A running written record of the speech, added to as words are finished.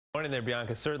Morning there,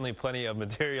 Bianca. Certainly plenty of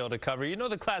material to cover. You know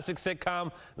the classic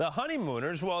sitcom, The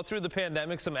Honeymooners? Well, through the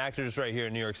pandemic, some actors right here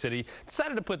in New York City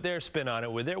decided to put their spin on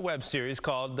it with their web series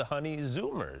called The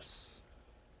Honeyzoomers.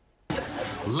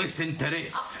 Listen to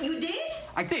this. You did?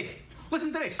 I did.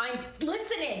 Listen to this. I'm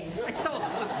listening. I told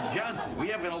him, listen, Johnson, we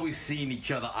haven't always seen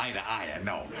each other eye to eye, I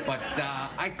know. But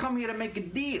I come here to make a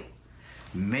deal.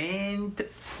 Man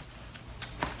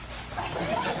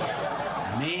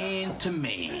to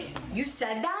man. You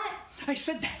said that? I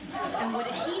said that. And what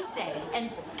did he say? And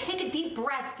take a deep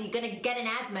breath. You're gonna get an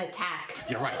asthma attack.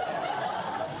 You're right.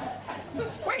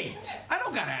 Wait, I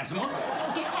don't got asthma.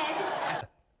 Go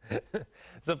ahead.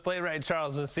 So playwright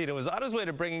Charles Messina was on his way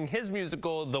to bringing his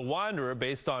musical The Wanderer,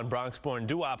 based on Bronx-born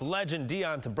doo-wop legend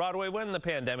Dion, to Broadway when the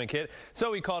pandemic hit.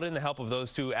 So he called in the help of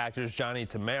those two actors, Johnny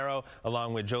Tamaro,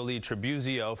 along with Jolie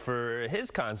Tribuzio, for his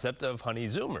concept of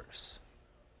Honeyzoomers.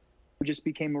 It just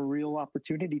became a real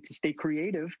opportunity to stay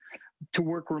creative, to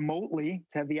work remotely,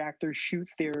 to have the actors shoot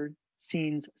their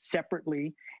scenes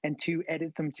separately and to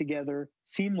edit them together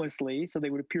seamlessly so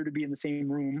they would appear to be in the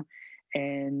same room.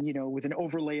 And, you know, with an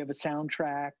overlay of a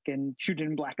soundtrack and shoot it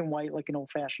in black and white like an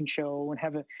old-fashioned show and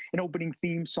have an opening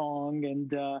theme song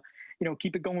and, you know,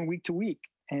 keep it going week to week.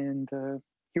 And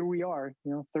here we are,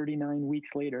 you know, 39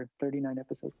 weeks later, 39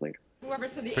 episodes later.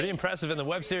 Pretty impressive. And the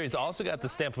web series also got the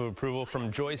stamp of approval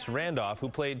from Joyce Randolph, who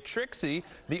played Trixie,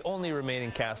 the only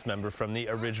remaining cast member from the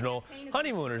original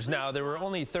Honeymooners. Now, there were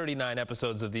only 39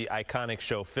 episodes of the iconic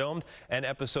show filmed, and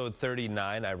episode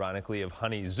 39, ironically, of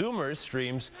Honeyzoomers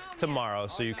streams tomorrow,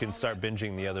 so you can start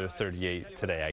binging the other 38 today.